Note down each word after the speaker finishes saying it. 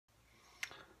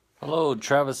Hello,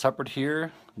 Travis Huppert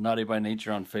here, Naughty by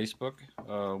Nature on Facebook.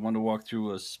 I wanted to walk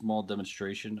through a small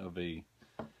demonstration of a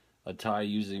tie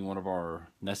using one of our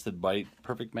nested Bight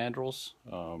perfect mandrels.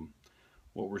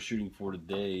 What we're shooting for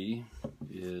today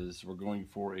is we're going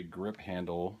for a grip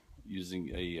handle using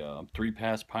a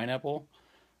 3-pass pineapple.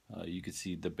 You can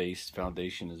see the base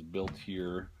foundation is built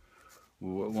here.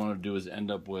 What we want to do is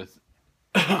end up with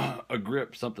a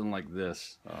grip, something like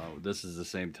this. This is the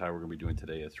same tie we're going to be doing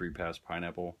today, a 3-pass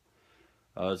pineapple.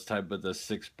 It's tied with a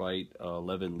 6 Bight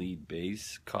 11 lead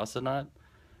base Casa knot.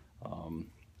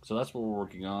 So that's what we're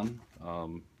working on.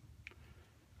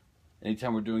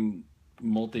 Anytime we're doing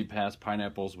multi-pass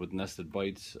pineapples with nested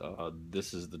bites,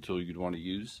 this is the tool you'd want to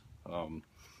use.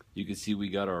 You can see we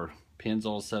got our pins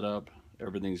all set up.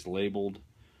 Everything's labeled.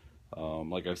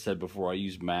 Like I've said before, I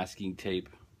use masking tape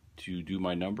to do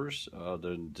my numbers.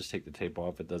 Then just take the tape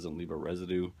off. It doesn't leave a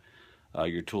residue.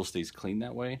 Your tool stays clean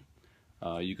that way.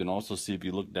 You can also see, if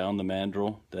you look down the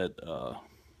mandrel, that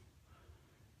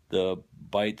the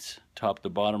bites top to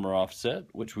bottom are offset,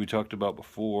 which we talked about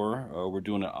before. We're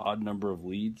doing an odd number of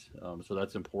leads, so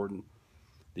that's important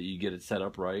that you get it set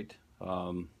up right.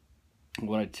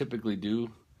 What I typically do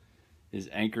is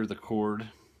anchor the cord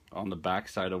on the back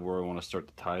side of where I want to start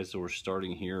the tie. So we're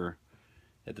starting here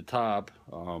at the top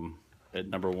at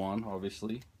number 1,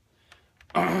 obviously.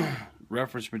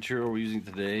 Reference material we're using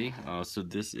today, so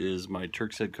this is my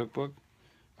Turk's Head cookbook,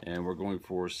 and we're going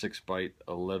for 6 Bight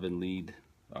 11 lead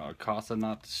Casa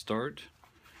knot to start.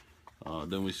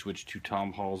 Then we switch to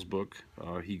Tom Hall's book.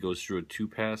 He goes through a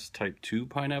 2-pass type 2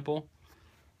 pineapple,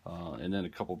 and then a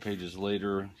couple pages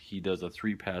later he does a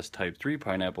 3-pass type 3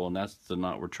 pineapple, and that's the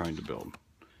knot we're trying to build.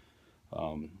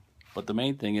 But the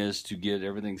main thing is to get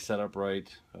everything set up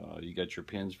right. You got your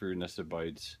pins for your nested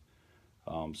bites.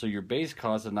 So your base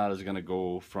Casa knot is going to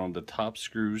go from the top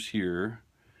screws here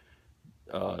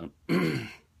to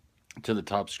the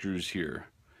top screws here.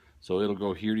 So it'll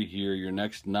go here to here. Your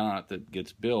next knot that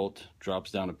gets built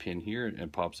drops down a pin here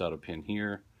and pops out a pin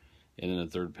here. And then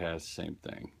the 3rd pass, same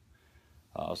thing.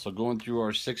 So going through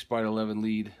our 6 Bight 11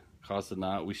 lead Casa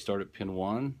knot, we start at pin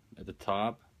 1 at the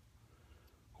top,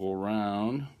 go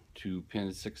around to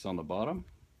pin 6 on the bottom.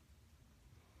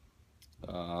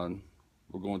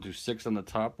 We're going to 6 on the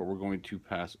top, but we're going to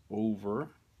pass over.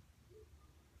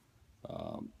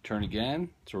 Turn again,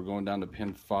 so we're going down to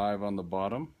pin 5 on the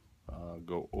bottom.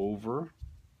 Go over.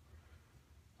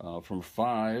 From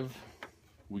 5,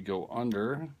 we go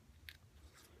under.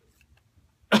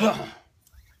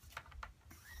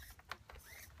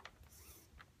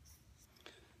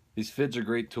 These fids are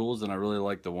great tools, and I really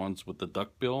like the ones with the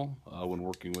duckbill when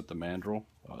working with the mandrel.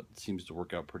 It seems to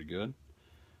work out pretty good.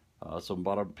 So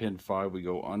bottom pin 5, we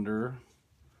go under,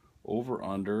 over,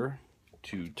 under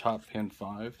to top pin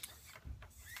 5.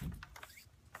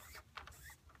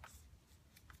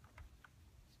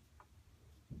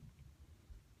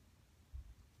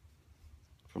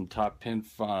 From top pin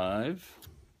 5,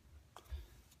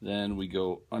 then we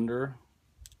go under,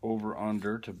 over,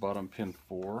 under to bottom pin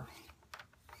 4.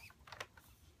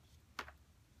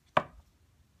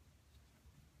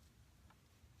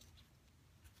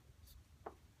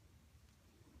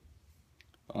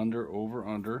 Under, over,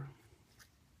 under.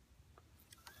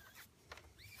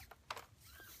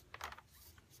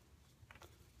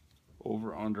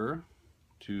 Over, under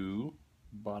to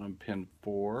bottom pin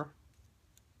 4.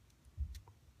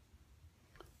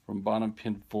 From bottom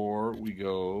pin 4, we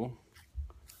go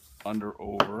under,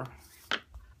 over.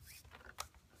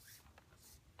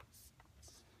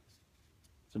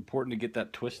 It's important to get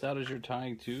that twist out as you're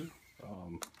tying too.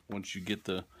 Once you get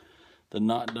the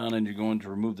knot done and you're going to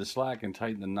remove the slack and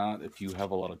tighten the knot, if you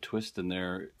have a lot of twist in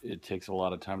there, it takes a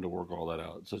lot of time to work all that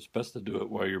out. So it's best to do it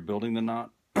while you're building the knot.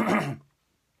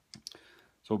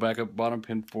 So back up bottom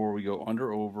pin 4, we go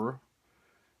under, over.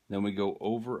 Then we go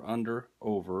over, under,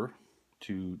 over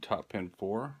to top pin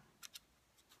 4.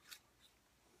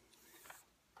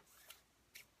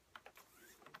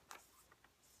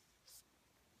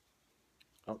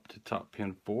 Up to top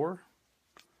pin 4.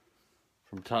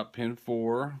 From top pin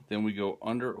 4, then we go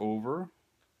under, over.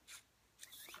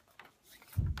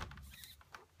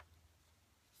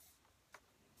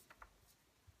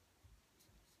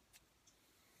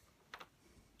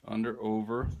 Under,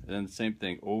 over, and then same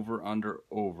thing, over, under,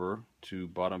 over to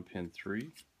bottom pin 3.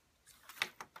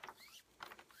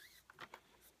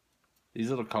 These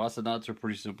little Casa knots are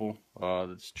pretty simple.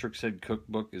 This Turk's Head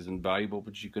cookbook is invaluable,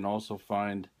 but you can also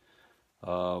find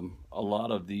a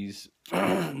lot of these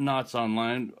knots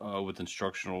online with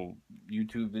instructional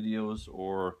YouTube videos,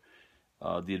 or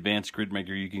the Advanced Grid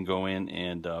Maker. You can go in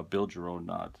and build your own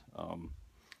knot.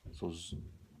 So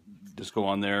just go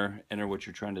on there, enter what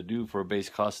you're trying to do. For a base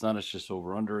cost knot, it's just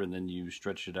over under, and then you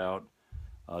stretch it out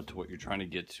to what you're trying to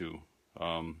get to.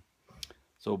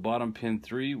 So bottom pin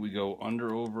 3, we go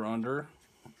under, over, under.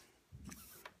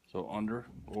 So under,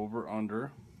 over,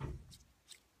 under.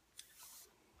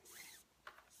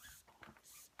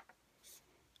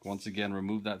 Once again,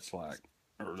 remove that slack,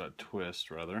 or that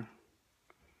twist rather.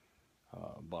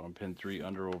 Bottom pin 3,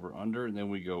 under, over, under, and then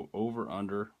we go over,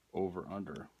 under, over,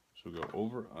 under. So we go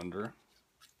over, under,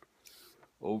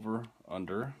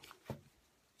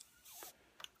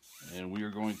 and we are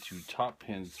going to top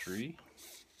pin 3,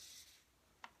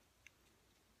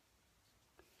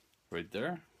 right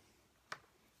there.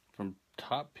 From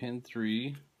top pin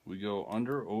 3, we go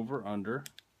under, over, under.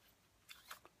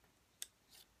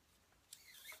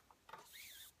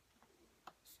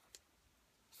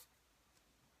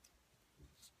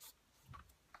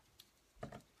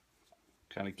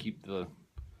 Kind of keep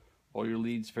all your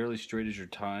leads fairly straight as you're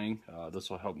tying. This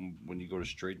will help when you go to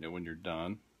straighten it when you're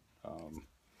done.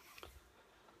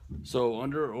 So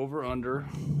under, over, under,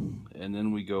 and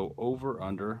then we go over,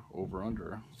 under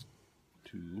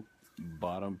to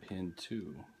bottom pin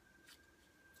 2.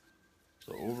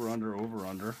 So over,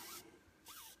 under,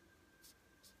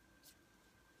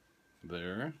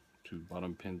 there to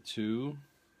bottom pin 2.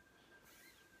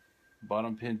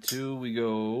 Bottom pin 2, we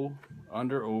go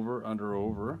under,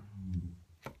 over.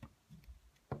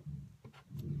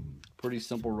 Pretty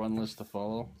simple run list to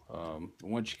follow.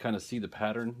 Once you kind of see the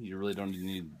pattern, you really don't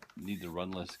need the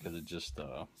run list, because it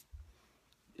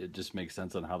just makes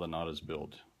sense on how the knot is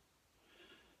built.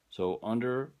 So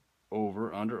under,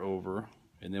 over,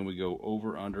 and then we go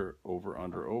over, under.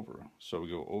 So we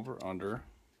go over, under,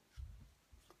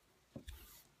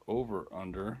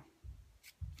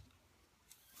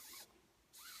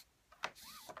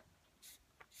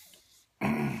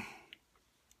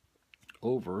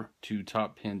 over to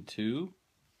top pin 2.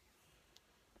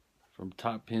 From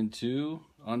top pin 2,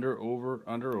 under,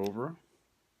 over.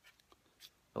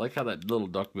 I like how that little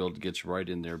duck bill gets right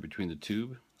in there between the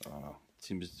tube.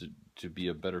 Seems to be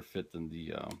a better fit than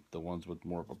the ones with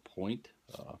more of a point.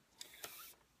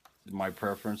 My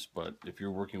preference, but if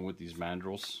you're working with these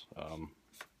mandrels,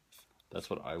 that's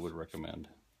what I would recommend.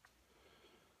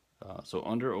 So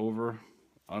under, over,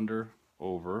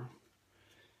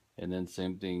 and then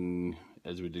same thing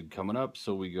as we did coming up.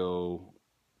 So we go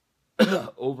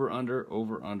over, under.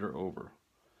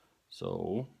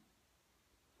 So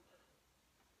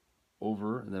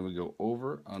over, and then we go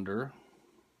over, under,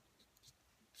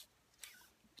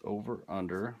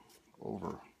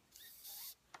 over.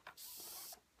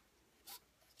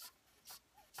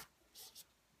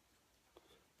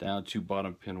 Down to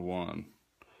bottom pin 1.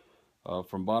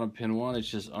 From bottom pin 1, it's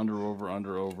just under, over,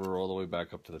 all the way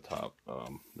back up to the top.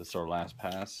 This is our last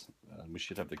pass. We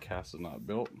should have the cast knot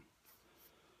built.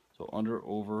 So under,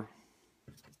 over,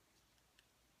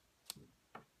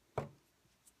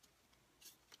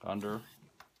 under,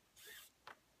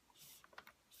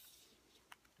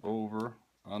 over,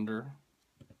 under.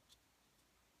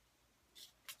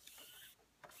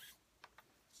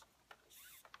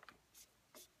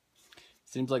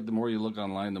 Seems like the more you look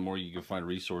online, the more you can find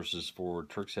resources for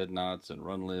Turk's head knots and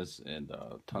run lists and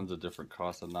tons of different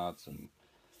costs of knots. And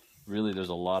really, there's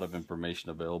a lot of information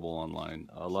available online.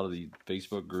 A lot of the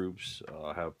Facebook groups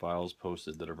have files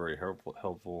posted that are very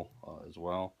helpful as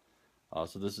well.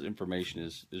 So this information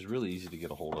is really easy to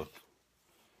get a hold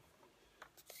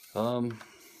of.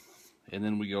 And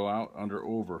then we go out, under,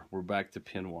 over. We're back to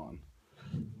pin 1.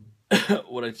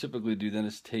 What I typically do then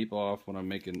is tape off when I'm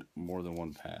making more than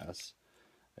one pass.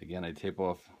 Again, I tape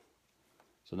off.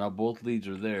 So now both leads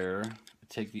are there. I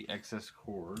take the excess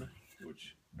cord,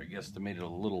 which I guess made it a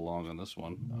little long on this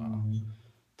one.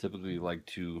 Typically like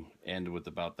to end with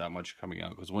about that much coming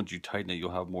out, because once you tighten it,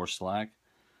 you'll have more slack.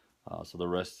 So the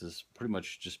rest is pretty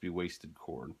much just be wasted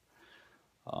cord.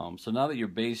 So now that your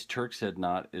base Turk's head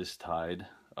knot is tied,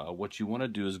 what you want to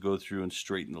do is go through and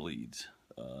straighten the leads.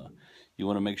 You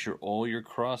want to make sure all your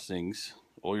crossings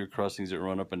that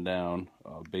run up and down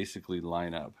basically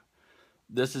line up.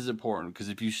 This is important because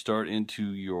if you start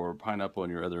into your pineapple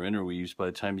and your other interweaves, by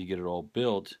the time you get it all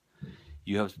built,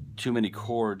 you have too many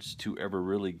cords to ever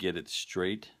really get it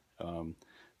straight.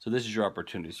 So this is your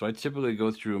opportunity. So I typically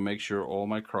go through and make sure all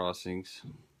my crossings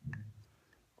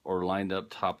are lined up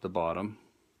top to bottom.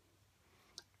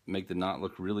 Make the knot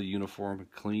look really uniform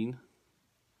and clean.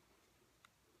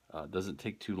 Doesn't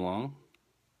take too long,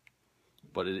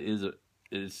 but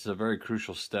it's a very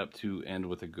crucial step to end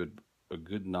with a good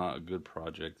knot, a good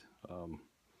project.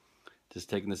 Just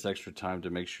taking this extra time to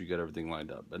make sure you get everything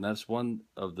lined up. And that's one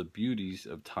of the beauties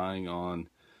of tying on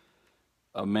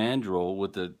a mandrel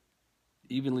with the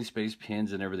evenly spaced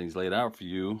pins and everything's laid out for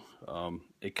you,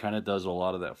 it kind of does a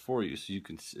lot of that for you. So you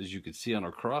can, as you can see on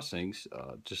our crossings,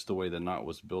 just the way the knot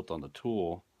was built on the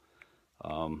tool,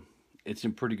 it's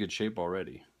in pretty good shape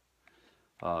already.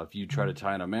 If you try to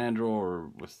tie in a mandrel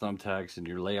or with thumbtacks and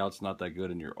your layout's not that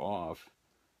good and you're off,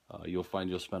 you'll find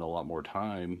you'll spend a lot more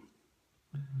time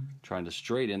trying to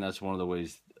straighten. That's one of the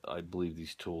ways I believe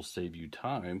these tools save you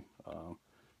time, so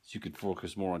you can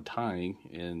focus more on tying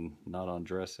and not on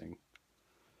dressing.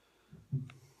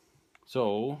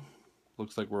 So,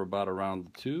 looks like we're about around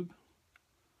the tube.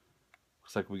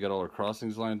 Looks like we got all our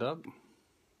crossings lined up.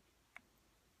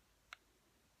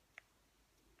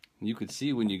 You can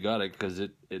see when you got it, because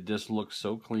it just looks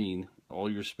so clean.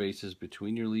 All your spaces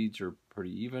between your leads are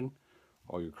pretty even.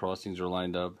 All your crossings are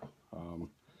lined up.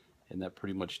 And that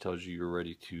pretty much tells you you're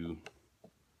ready to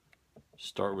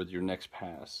start with your next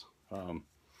pass. I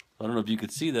don't know if you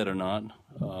could see that or not,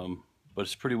 but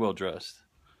it's pretty well dressed.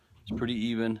 It's pretty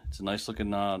even. It's a nice looking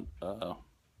knot.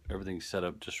 Everything's set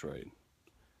up just right.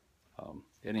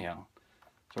 Anyhow,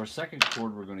 so our second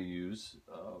cord we're going to use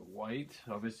white.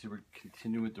 Obviously, we're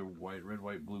continuing with the white, red,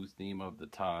 white, blue theme of the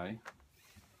tie.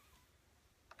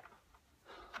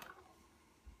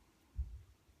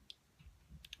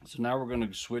 So now we're going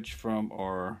to switch from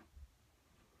our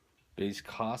base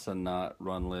Casa knot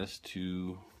run list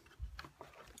to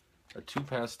a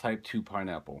 2-pass type 2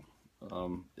 pineapple.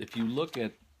 If you look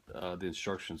at the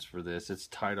instructions for this, it's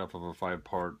tied off of a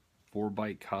 5-part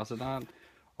 4-Bight Casa knot.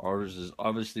 Ours is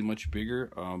obviously much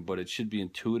bigger, but it should be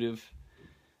intuitive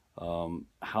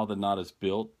how the knot is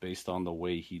built based on the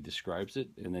way he describes it,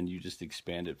 and then you just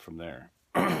expand it from there.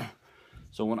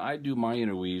 So when I do my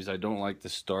interweaves, I don't like to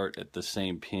start at the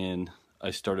same pin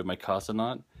I started my Casa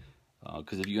knot,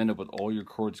 because if you end up with all your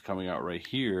cords coming out right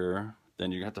here,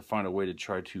 then you have to find a way to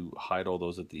try to hide all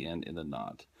those at the end in the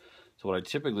knot. So what I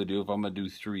typically do, if I'm going to do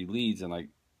 3 leads and like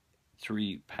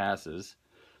 3 passes,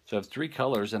 so I have 3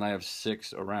 colors and I have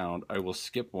 6 around, I will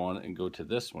skip one and go to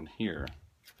this one here.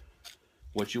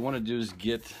 What you want to do is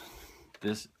get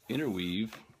this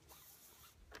interweave,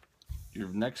 your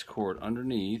next cord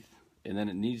underneath, and then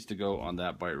it needs to go on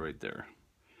that bight right there.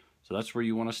 So that's where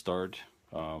you want to start.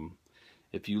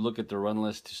 If you look at the run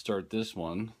list to start this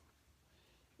one,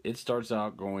 it starts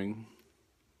out going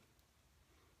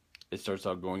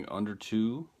under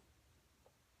 2.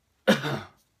 And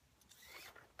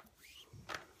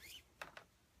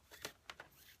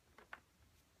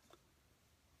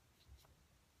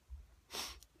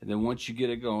then once you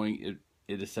get it going,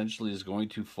 it essentially is going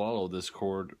to follow this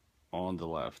cord on the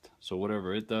left. So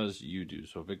whatever it does, you do.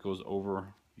 So if it goes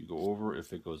over, you go over.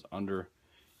 If it goes under,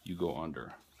 you go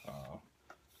under.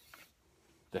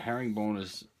 The herringbone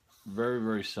is very,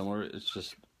 very similar. It's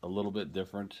just a little bit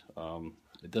different.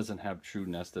 It doesn't have true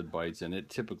nested bights, and it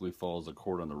typically follows the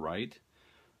cord on the right.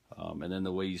 And then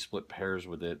the way you split pairs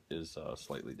with it is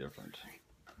slightly different.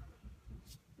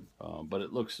 But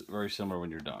it looks very similar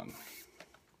when you're done.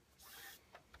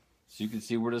 So you can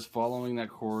see we're just following that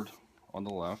cord on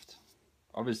the left.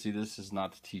 Obviously, this is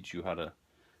not to teach you how to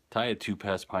tie a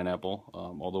 2-pass pineapple,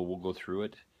 although we'll go through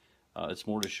it. It's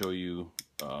more to show you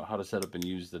how to set up and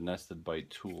use the nested bight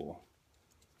tool.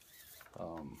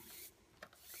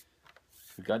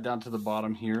 We got down to the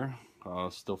bottom here,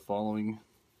 still following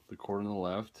the cord on the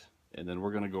left, and then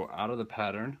we're going to go out of the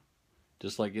pattern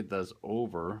just like it does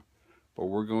over, but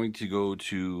we're going to go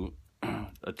to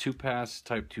a 2-pass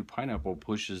type 2 pineapple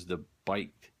pushes the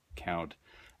bight count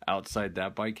outside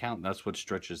that bight count, and that's what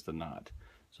stretches the knot.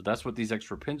 So that's what these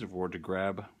extra pins are for, to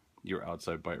grab your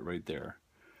outside bight right there.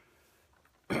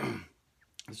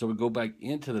 So we go back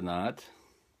into the knot,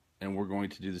 and we're going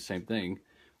to do the same thing.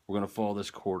 We're going to follow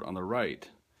this cord on the right.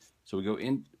 So we go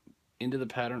into the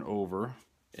pattern over,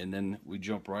 and then we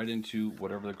jump right into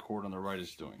whatever the cord on the right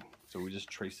is doing. So we just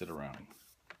trace it around.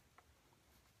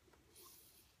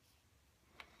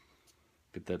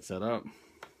 Get that set up.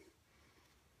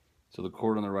 So the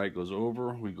cord on the right goes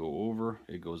over, we go over,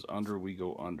 it goes under, we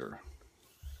go under.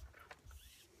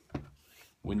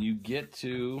 When you get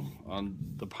to, on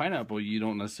the pineapple, you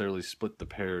don't necessarily split the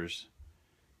pairs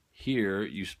here,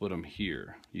 you split them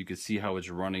here. You can see how it's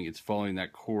running, it's following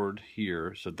that cord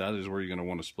here, so that is where you're going to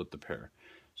want to split the pair.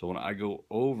 So when I go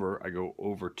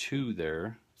over 2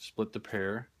 there, split the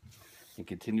pair, and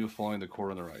continue following the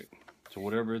cord on the right. So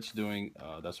whatever it's doing,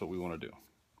 that's what we want to do.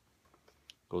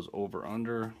 Goes over,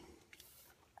 under,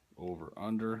 over,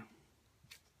 under.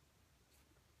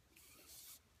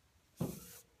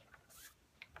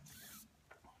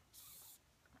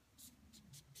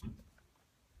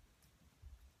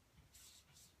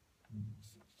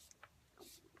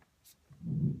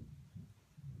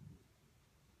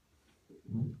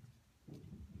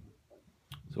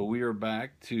 So we are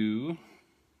back to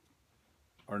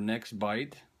our next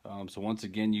bite. So once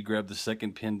again, you grab the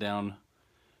second pin down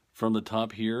from the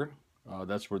top here.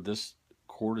 That's where this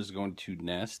cord is going to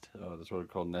nest. That's what are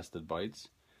called nested bites.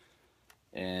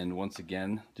 And once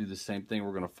again, do the same thing.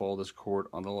 We're going to follow this cord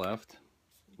on the left.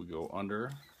 We go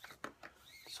under.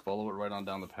 Just follow it right on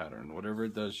down the pattern. Whatever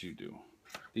it does, you do.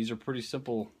 These are pretty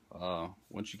simple.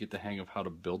 Once you get the hang of how to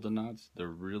build the knots, they're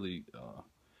really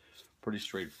pretty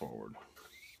straightforward.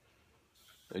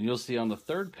 And you'll see on the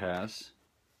third pass,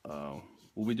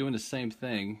 we'll be doing the same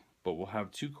thing, but we'll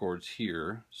have two cords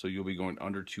here. So you'll be going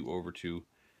under 2 over 2.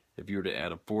 If you were to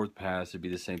add a fourth pass, it'd be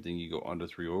the same thing. You go under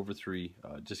 3 over 3.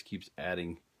 It just keeps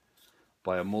adding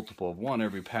by a multiple of 1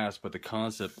 every pass, but the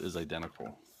concept is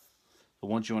identical. So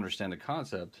once you understand the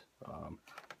concept,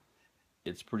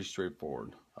 it's pretty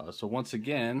straightforward. So once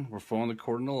again, we're following the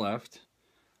cord on the left.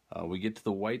 We get to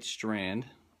the white strand,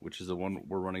 which is the one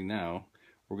we're running now.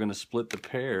 We're going to split the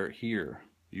pair here.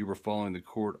 You were following the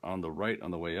cord on the right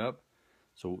on the way up.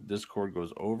 So this cord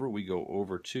goes over, we go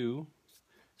over 2,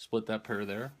 split that pair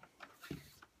there.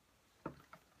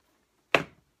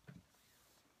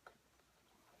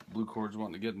 Blue cord's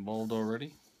wanting to get involved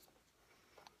already.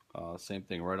 Same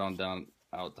thing, right on down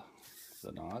out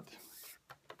the knot.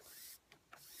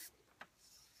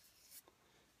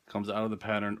 Comes out of the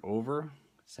pattern over,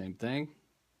 same thing.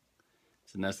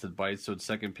 It's a nested bite, so it's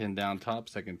second pin down top,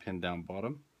 second pin down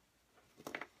bottom.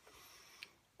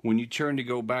 When you turn to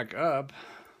go back up,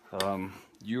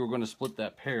 you are going to split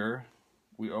that pair.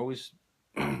 We always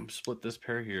split this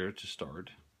pair here to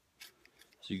start.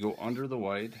 So you go under the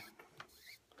white,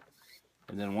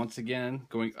 and then once again,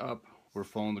 going up, we're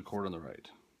following the cord on the right.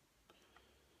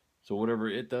 So whatever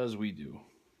it does, we do.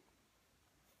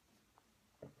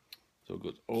 So it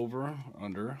goes over,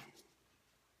 under,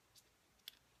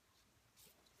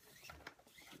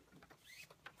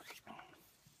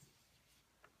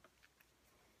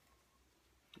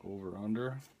 over,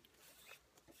 under.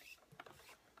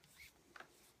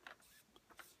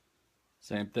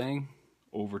 Same thing,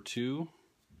 over 2.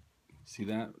 See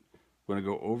that? We're going to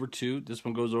go over 2. This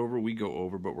one goes over, we go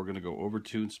over, but we're going to go over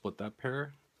 2 and split that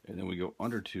pair. And then we go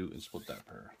under 2 and split that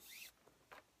pair.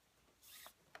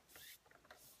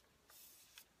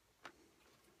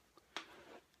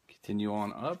 Continue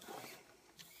on up.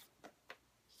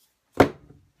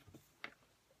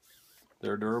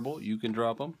 They're durable. You can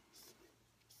drop them.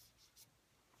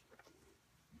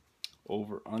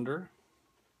 Over, under.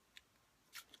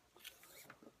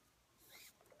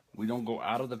 We don't go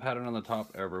out of the pattern on the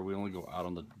top ever. We only go out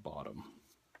on the bottom.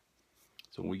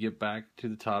 So when we get back to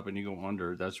the top and you go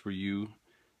under, that's where you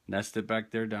nest it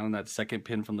back there down that second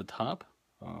pin from the top.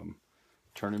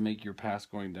 Turn and make your pass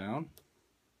going down.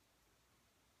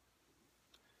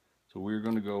 So we're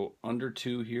going to go under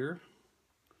 2 here.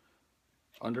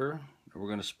 Under, and we're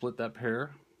going to split that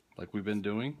pair like we've been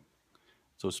doing.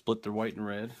 So split the white and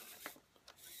red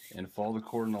and follow the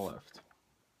cord on the left.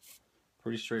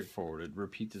 Pretty straightforward. It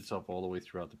repeats itself all the way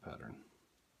throughout the pattern.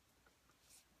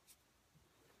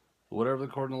 Whatever the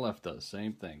cord on the left does,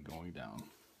 same thing, going down.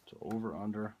 So over,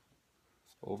 under,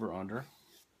 over, under.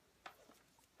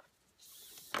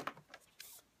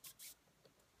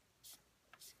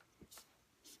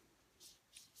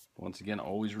 Once again,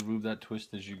 always remove that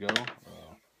twist as you go.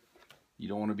 You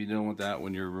don't want to be dealing with that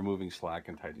when you're removing slack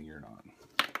and tightening your knot.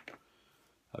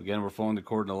 Again, we're following the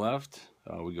cord on the left.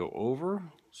 We go over,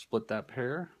 split that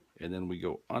pair, and then we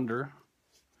go under,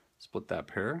 split that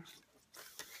pair.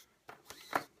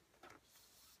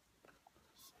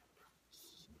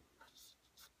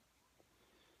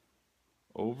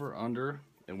 Over, under,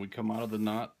 and we come out of the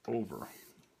knot over.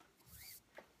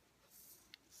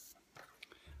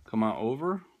 Come out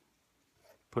over,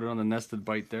 put it on the nested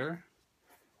bite there.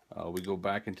 We go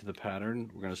back into the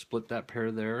pattern. We're going to split that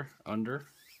pair there, under.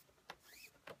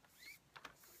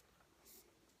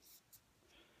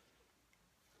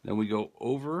 Then we go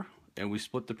over and we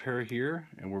split the pair here,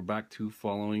 and we're back to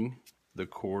following the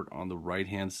cord on the right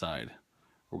hand side.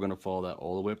 We're going to follow that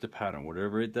all the way up the pattern.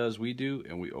 Whatever it does, we do,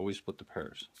 and we always split the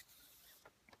pairs.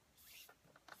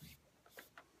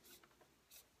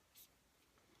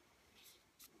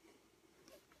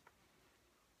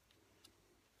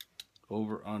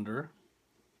 Over, under.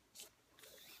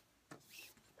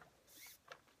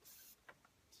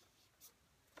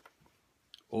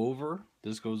 Over,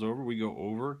 this goes over, we go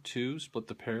over 2, split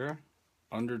the pair,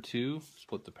 under 2,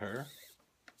 split the pair.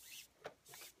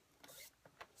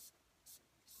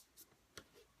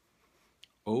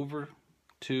 Over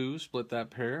 2, split that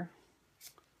pair.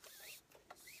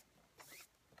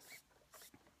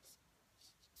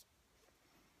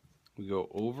 We go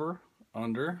over,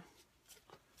 under.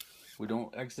 We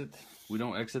don't exit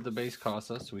the base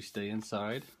casa, so we stay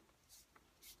inside.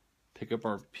 Pick up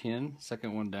our pin,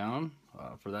 second one down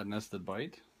for that nested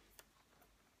bite.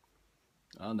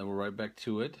 And then we're right back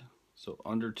to it. So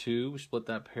under 2, we split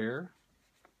that pair.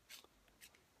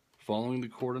 Following the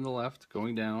cord on the left,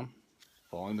 going down.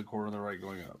 Following the cord on the right,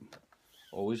 going up.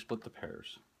 Always split the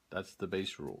pairs. That's the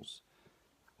base rules.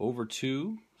 Over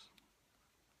 2,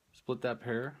 split that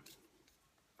pair.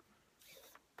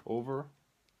 Over,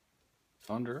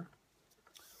 under.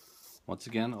 Once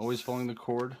again, always following the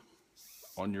cord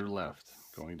on your left,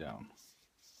 going down.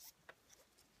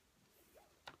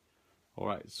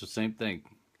 Alright, so same thing.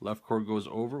 Left cord goes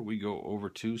over, we go over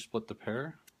 2, split the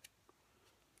pair.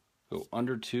 Go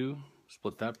under 2,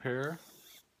 split that pair.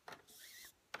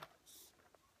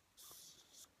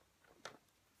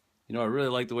 You know, I really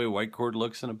like the way white cord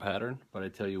looks in a pattern, but I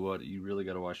tell you what, you really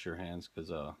got to wash your hands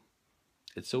because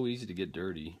it's so easy to get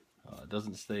dirty. It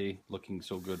doesn't stay looking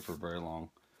so good for very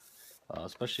long,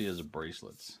 especially as a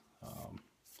bracelets.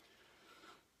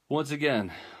 Once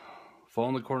again,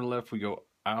 following the cord on the left, we go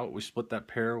out, we split that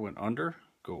pair, went under,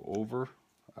 go over,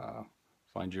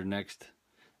 find your next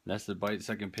nested bite,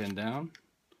 second pin down.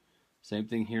 Same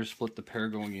thing here, split the pair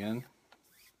going in.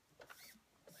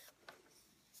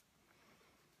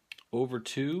 Over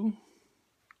 2,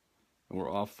 and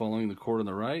we're off following the cord on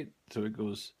the right, so it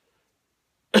goes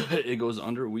it goes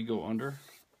under, we go under.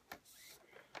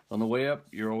 On the way up,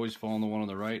 you're always following the one on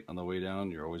the right. On the way down,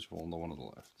 you're always following the one on the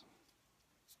left.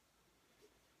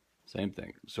 Same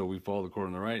thing. So we follow the cord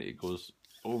on the right, it goes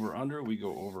over under, we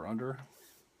go over under.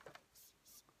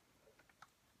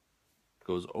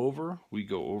 Goes over, we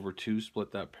go over 2,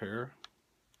 split that pair.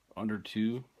 Under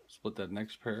 2, split that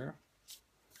next pair.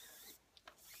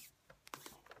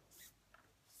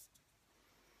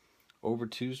 Over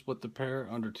 2, split the pair.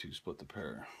 Under 2, split the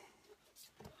pair.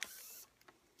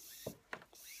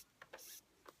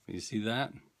 You see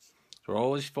that? So we're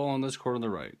always following this cord on the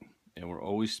right, and we're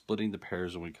always splitting the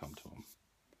pairs when we come to them.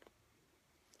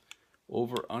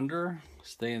 Over, under,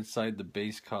 stay inside the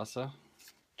base casa,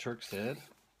 Turk's head.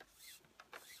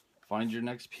 Find your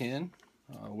next pin,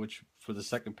 which for the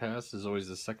second pass is always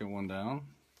the second one down.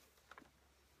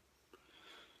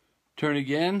 Turn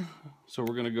again, so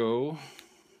we're going to go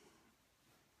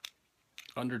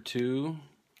under 2,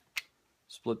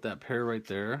 split that pair right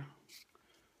there,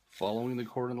 following the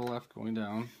cord on the left, going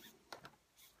down,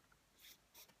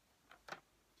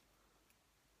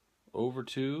 over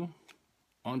 2,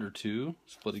 under 2,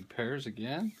 splitting pairs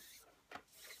again.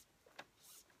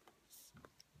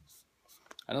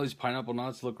 I know these pineapple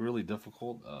knots look really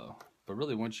difficult, but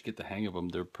really once you get the hang of them,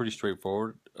 they're pretty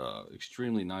straightforward,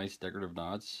 extremely nice decorative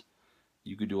knots.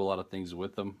 You could do a lot of things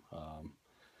with them.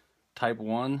 Type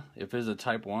 1, if it's a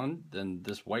type 1, then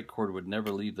this white cord would never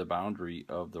leave the boundary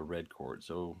of the red cord.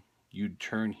 So you'd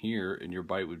turn here and your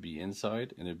bite would be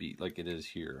inside and it'd be like it is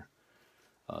here.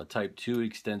 Type 2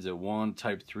 extends at 1.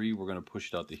 Type 3, we're going to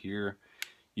push it out to here.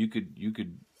 You could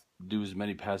do as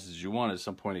many passes as you want. At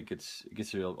some point it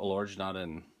gets a large knot,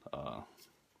 and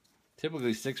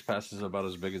typically 6 passes is about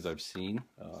as big as I've seen.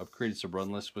 I've created some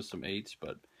run lists with some 8s,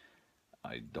 but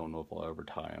I don't know if I'll ever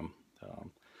tie them.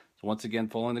 So once again,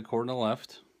 following the cord on the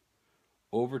left,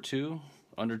 over 2,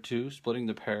 under 2, splitting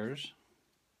the pairs.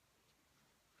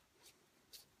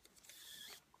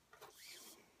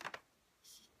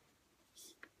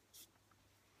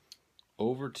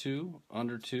 Over 2,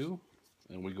 under 2,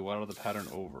 and we go out of the pattern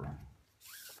over.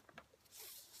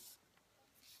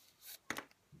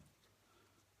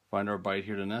 Find our bite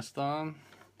here to nest on,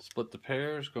 split the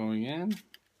pairs going in.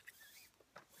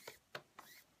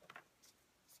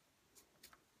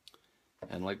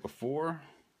 And like before,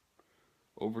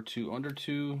 over 2, under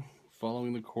 2,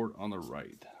 following the cord on the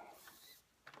right.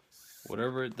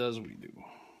 Whatever it does, we do.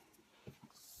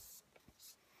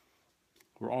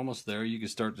 We're almost there. You can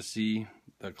start to see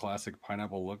the classic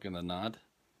pineapple look in the knot.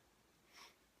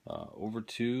 Over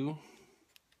 2,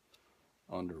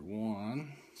 under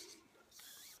 1.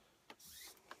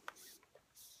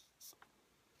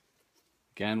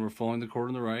 Again, we're following the cord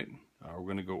on the right. We're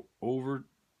going to go over,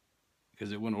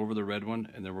 because it went over the red one,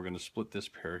 and then we're going to split this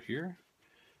pair here,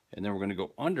 and then we're going to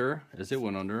go under as it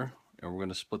went under, and we're going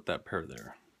to split that pair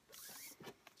there.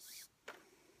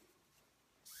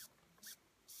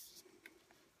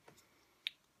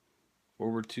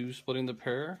 Over 2, splitting the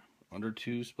pair, under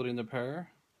 2, splitting the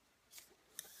pair.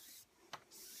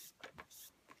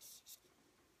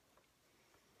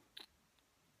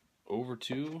 Over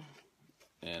 2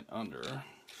 and under.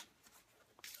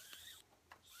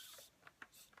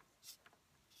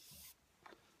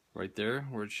 Right there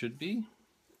where it should be.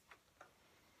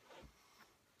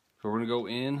 So we're going to go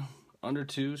in, under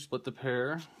 2, split the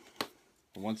pair.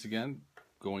 Once again,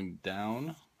 going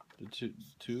down the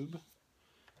tube.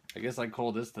 I guess I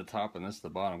call this the top and this the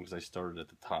bottom because I started at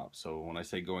the top. So when I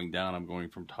say going down, I'm going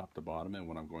from top to bottom, and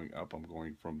when I'm going up, I'm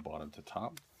going from bottom to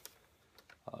top.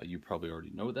 You probably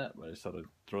already know that, but I just thought I'd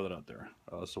throw that out there.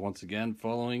 So once again,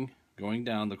 going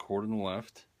down the cord on the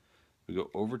left, we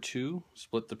go over 2,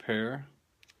 split the pair,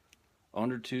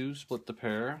 under 2, split the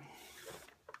pair,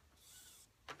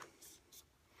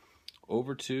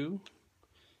 over 2.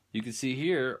 You can see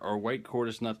here our white cord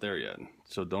is not there yet,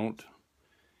 so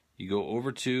you go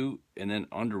over 2 and then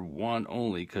under 1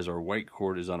 only, because our white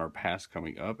cord is on our pass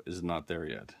coming up, is not there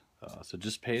yet. So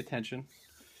just pay attention.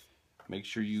 Make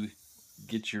sure you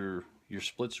get your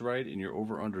splits right and your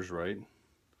over-unders right.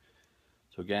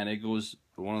 So again, the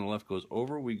one on the left goes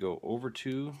over, we go over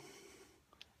 2.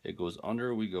 It goes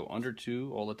under, we go under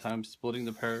 2, all the time splitting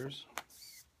the pairs.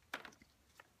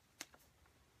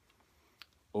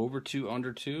 Over 2,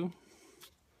 under 2.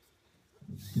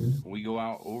 We go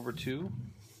out over 2.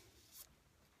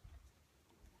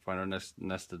 Find our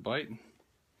nested bite.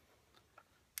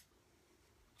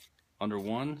 Under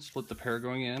 1, split the pair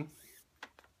going in.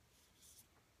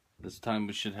 This time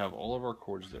we should have all of our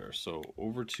cords there. So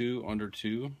over 2, under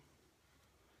 2.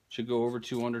 Should go over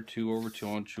 2, under 2, over 2,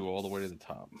 under 2, all the way to the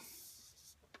top.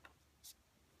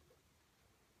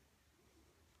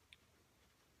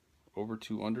 Over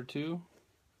 2, under 2.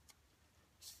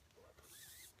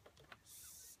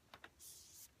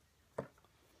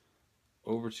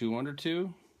 Over 2, under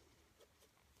 2.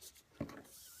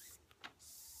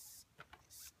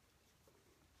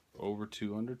 Over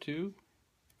 2, under 2.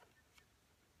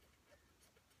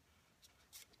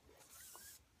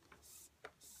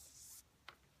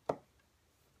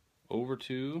 Over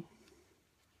 2,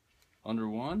 under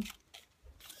 1.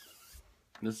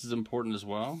 This is important as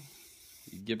well.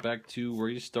 You get back to where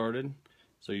you started,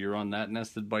 so you're on that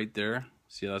nested bite there.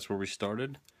 See, that's where we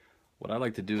started. What I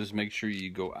like to do is make sure you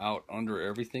go out under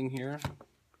everything here.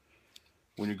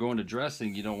 When you're going to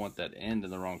dressing, you don't want that end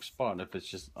in the wrong spot. If it's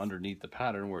just underneath the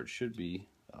pattern where it should be,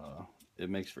 it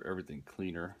makes for everything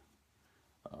cleaner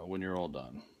when you're all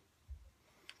done.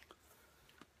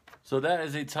 So that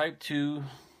is a type 2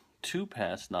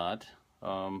 2-pass knot.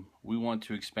 We want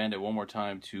to expand it one more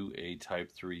time to a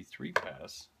type 3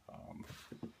 3-pass.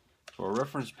 So our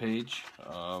reference page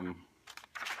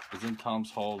is in Tom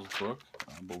Hall's book,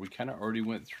 but we kind of already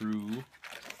went through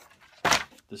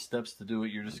the steps to do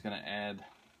it. You're just going to add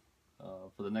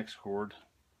for the next cord.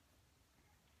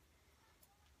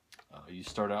 You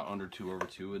start out under 2 over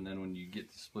 2, and then when you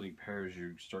get to splitting pairs,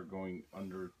 you start going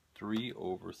under 3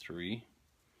 over 3.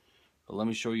 But let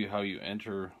me show you how you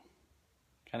enter,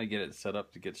 kind of get it set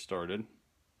up to get started.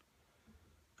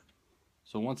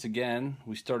 So once again,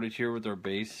 we started here with our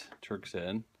base Turk's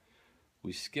head.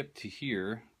 We skipped to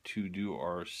here to do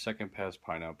our second pass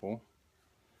pineapple.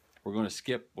 We're going to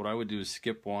skip, what I would do is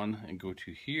skip 1 and go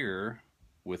to here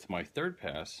with my third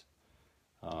pass.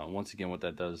 Once again, what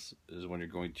that does is when you're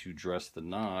going to dress the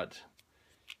knot,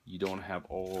 you don't have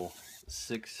all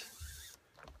 6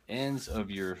 ends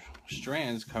of your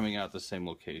strands coming out the same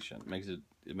location.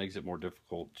 It makes it more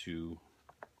difficult to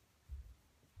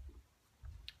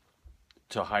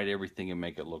hide everything and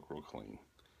make it look real clean.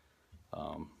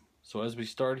 So as we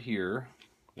start here,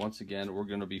 once again, we're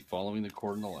going to be following the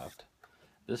cord on the left.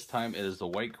 This time it is the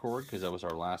white cord because that was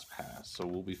our last pass. So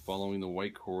we'll be following the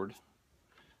white cord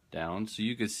down. So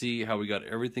you can see how we got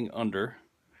everything under.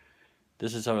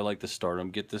 This is how I like to start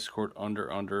them. Get this cord under,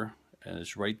 and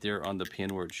it's right there on the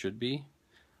pin where it should be.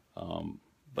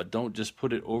 But don't just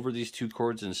put it over these 2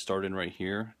 cords and start in right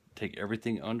here. Take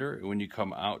everything under, and when you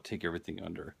come out, take everything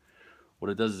under.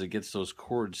 What it does is it gets those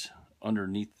cords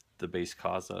underneath the base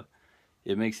casa.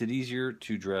 It makes it easier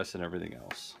to dress and everything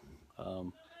else.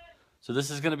 So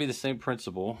this is going to be the same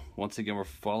principle. Once again, we're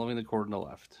following the cord on the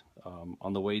left.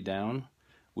 On the way down,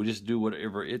 we just do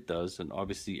whatever it does, and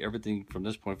obviously everything from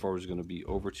this point forward is going to be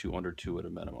over 2, under 2 at a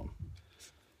minimum.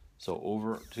 So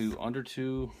over 2, under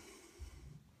 2,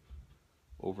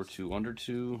 over 2, under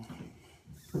 2.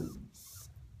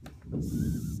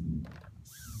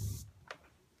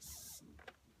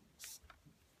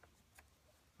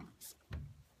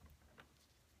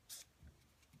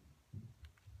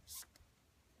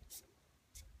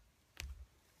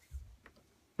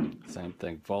 Same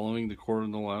thing, following the cord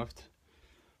on the left.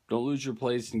 Don't lose your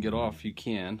place and get off. You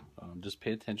can. Just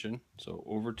pay attention. So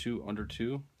over 2, under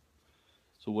 2.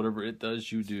 So whatever it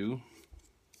does, you do.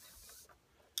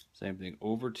 Same thing,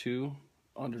 over 2,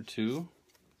 under 2.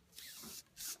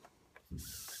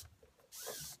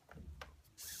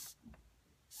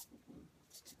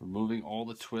 removing all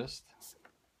the twist.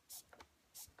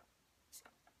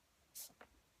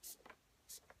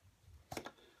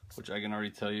 Which I can already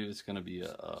tell you it's going to be,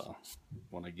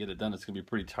 when I get it done, it's going to be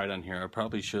pretty tight on here. I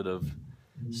probably should have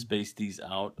spaced these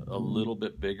out a little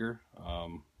bit bigger.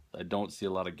 I don't see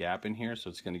a lot of gap in here, so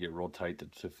it's going to get real tight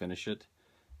to finish it.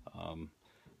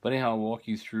 But anyhow, I'll walk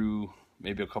you through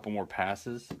maybe a couple more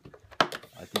passes.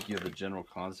 I think you have a general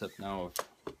concept now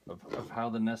of how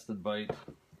the nested Bight,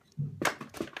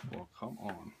 well, come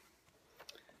on,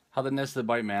 how the nested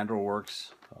Bight mandrel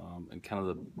works, and kind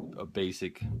of a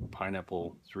basic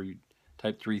pineapple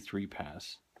type 3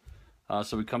 pass.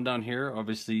 So we come down here,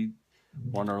 obviously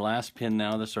we're on our last pin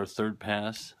now. This is our third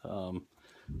pass.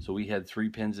 So we had 3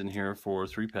 pins in here for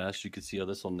 3 pass. You can see how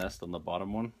this will nest on the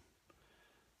bottom one.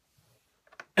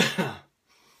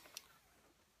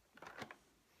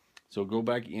 So go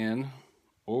back in,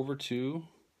 over 2,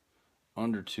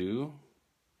 under 2.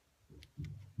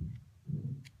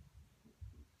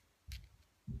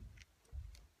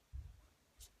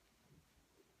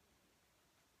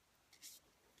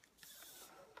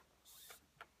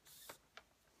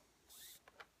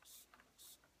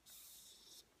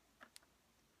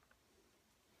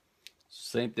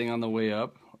 Same thing on the way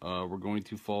up. We're going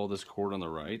to follow this cord on the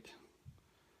right.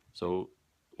 So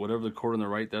whatever the cord on the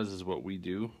right does is what we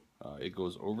do. It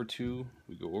goes over 2,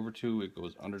 we go over 2, it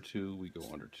goes under 2, we go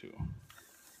under 2.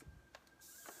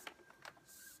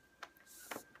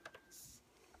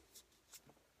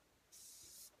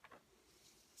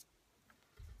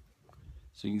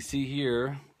 So you can see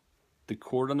here, the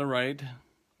cord on the right,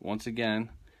 once again,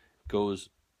 goes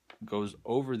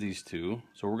over these 2.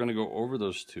 So we're going to go over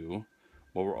those 2.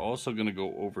 But we're also going to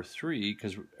go over 3,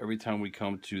 because every time we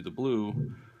come to the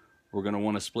blue, we're going to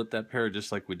want to split that pair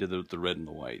just like we did with the red and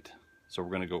the white. So we're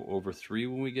going to go over 3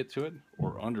 when we get to it,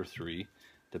 or under 3,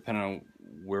 depending on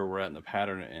where we're at in the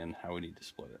pattern and how we need to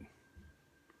split it.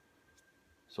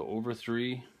 So over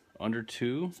 3, under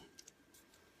 2.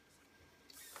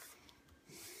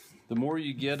 The more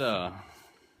you get, the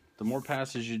more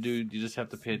passes you do, you just have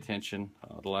to pay attention.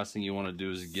 The last thing you want to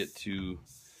do is get to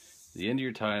the end of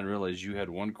your tie and realize you had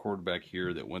one cord back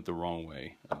here that went the wrong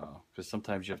way, because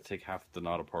sometimes you have to take half the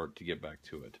knot apart to get back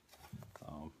to it.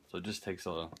 So it just takes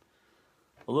a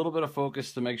little bit of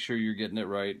focus to make sure you're getting it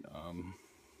right.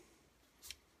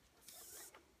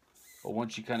 But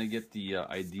once you kind of get the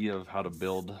idea of how to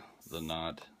build the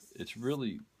knot, it's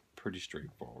really pretty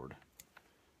straightforward.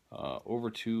 Over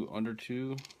 2, under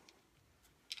 2.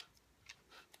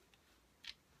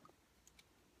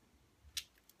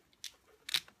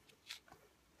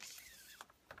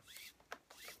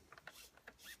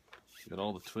 Get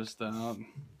all the twist out.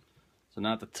 So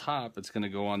now at the top, it's going to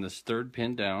go on this 3rd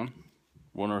pin down.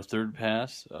 We're on our 3rd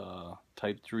pass,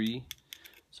 type 3.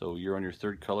 So you're on your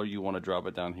 3rd color, you want to drop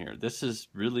it down here. This is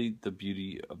really the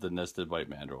beauty of the nested Bight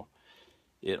mandrel.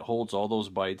 It holds all those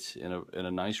bites in a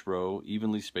nice row,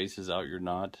 evenly spaces out your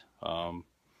knot.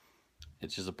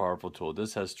 It's just a powerful tool.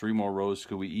 This has 3 more rows.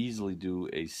 Could we easily do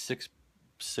a six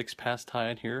pass tie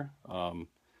in here?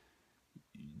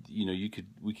 You know,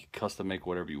 we could custom make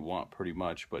whatever you want pretty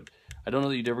much, but I don't know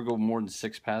that you'd ever go more than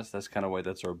 6 pass. That's kind of why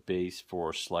that's our base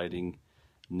for sliding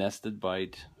nested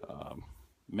Bight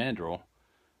mandrel.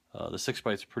 The 6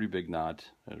 bite's a pretty big knot,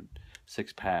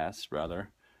 6 pass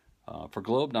rather. For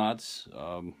globe knots,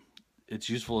 it's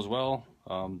useful as well.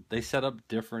 They set up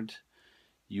different.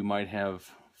 You might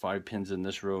have 5 pins in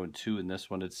this row and 2 in this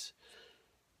one.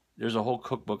 There's a whole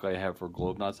cookbook I have for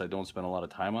globe knots. I don't spend a lot of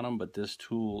time on them, but this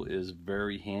tool is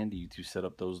very handy to set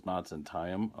up those knots and tie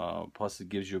them. Plus, it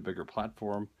gives you a bigger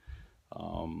platform.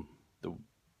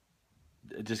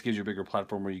 It just gives you a bigger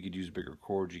platform where you could use bigger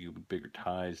cords, you could bigger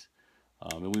ties.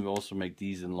 And we also make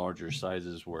these in larger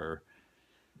sizes where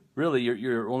really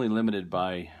you're only limited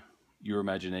by your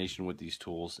imagination with these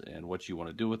tools and what you want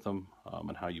to do with them,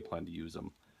 and how you plan to use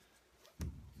them.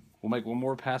 We'll make one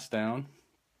more pass down.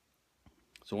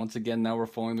 So once again, now we're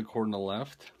following the cord on the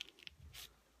left,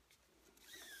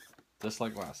 just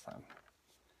like last time.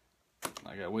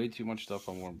 I got way too much stuff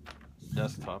on one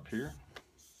desktop here.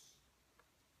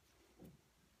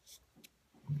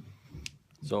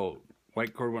 So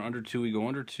white cord went under 2, we go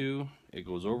under 2. It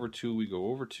goes over 2, we go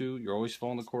over 2. You're always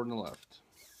following the cord on the left.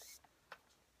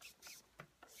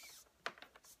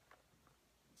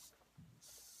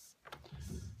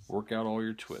 Work out all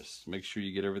your twists. Make sure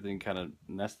you get everything kind of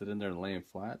nested in there and laying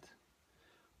flat.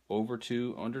 Over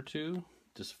 2, under 2,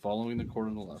 just following the cord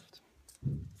on the left.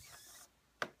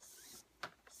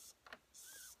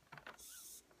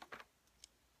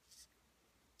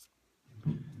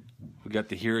 We got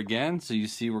the here again, so you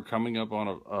see we're coming up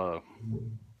on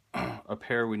a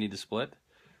pair we need to split.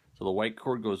 So the white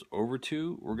cord goes over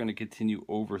 2. We're going to continue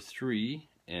over 3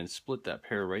 and split that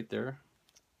pair right there.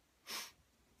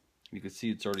 You can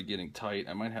see it's already getting tight.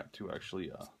 I might have to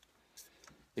actually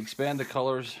expand the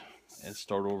colors and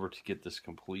start over to get this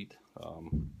complete.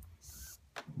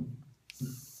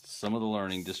 Some of the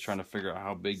learning, just trying to figure out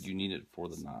how big you need it for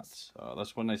the knots.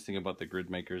 That's one nice thing about the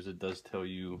grid makers. It does tell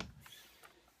you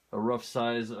a rough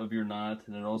size of your knot,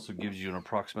 and it also gives you an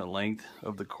approximate length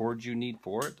of the cord you need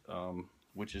for it,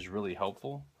 which is really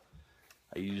helpful.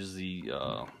 I use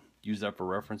that for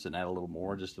reference and add a little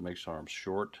more just to make sure I'm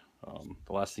short.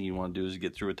 The last thing you want to do is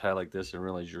get through a tie like this and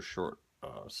realize you're short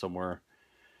somewhere.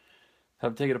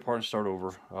 Have to take it apart and start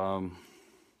over.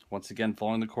 Once again,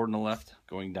 following the cord on the left,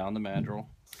 going down the mandrel,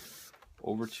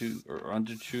 over 2 or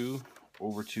under 2,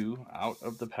 over 2, out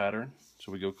of the pattern.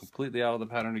 So we go completely out of the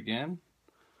pattern again,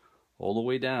 all the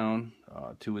way down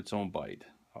to its own bite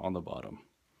on the bottom.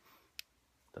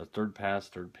 The third pass,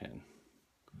 third pin.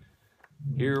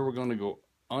 Here we're going to go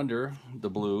under the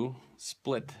blue,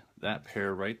 split that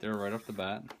pair right there, right off the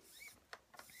bat.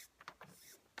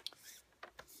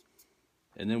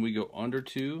 And then we go under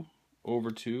 2, over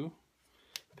 2.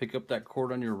 Pick up that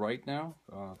cord on your right now,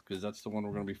 because that's the one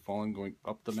we're going to be following going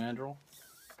up the mandrel.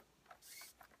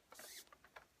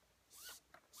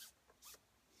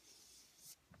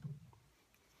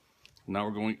 Now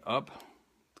we're going up.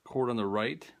 The cord on the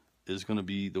right is going to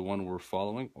be the one we're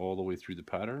following all the way through the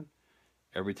pattern.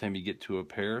 Every time you get to a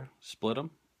pair, split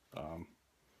them.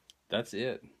 That's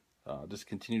it. Just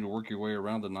continue to work your way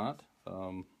around the knot.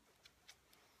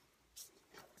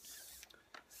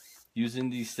 Using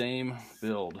the same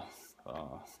build,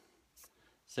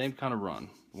 same kind of run.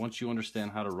 Once you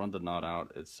understand how to run the knot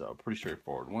out, it's pretty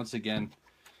straightforward. Once again,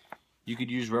 you could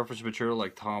use reference material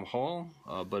like Tom Hall,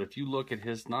 but if you look at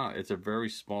his knot, it's a very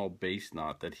small base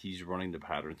knot that he's running the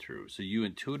pattern through. So you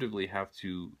intuitively have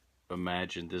to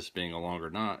imagine this being a longer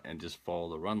knot and just follow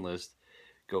the run list,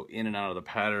 go in and out of the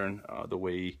pattern the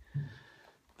way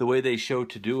they show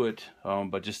to do it,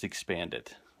 but just expand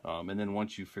it. And then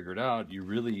once you figure it out, you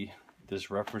really, this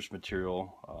reference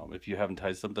material, if you haven't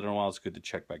tied something in a while, it's good to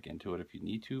check back into it if you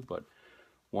need to. But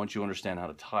once you understand how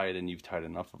to tie it and you've tied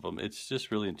enough of them, it's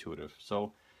just really intuitive.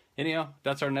 So anyhow,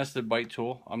 that's our nested Bight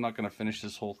tool. I'm not going to finish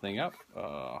this whole thing up.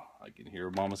 I can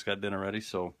hear Mama's got dinner ready.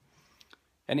 So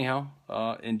anyhow,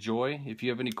 enjoy. If you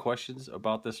have any questions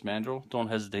about this mandrel, don't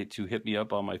hesitate to hit me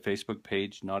up on my Facebook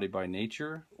page, Naughty by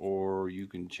Nature, or you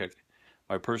can check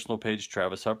my personal page,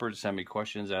 Travis Huppert. Send me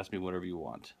questions, ask me whatever you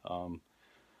want.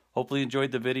 Hopefully you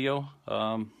enjoyed the video.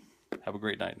 Have a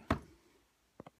great night.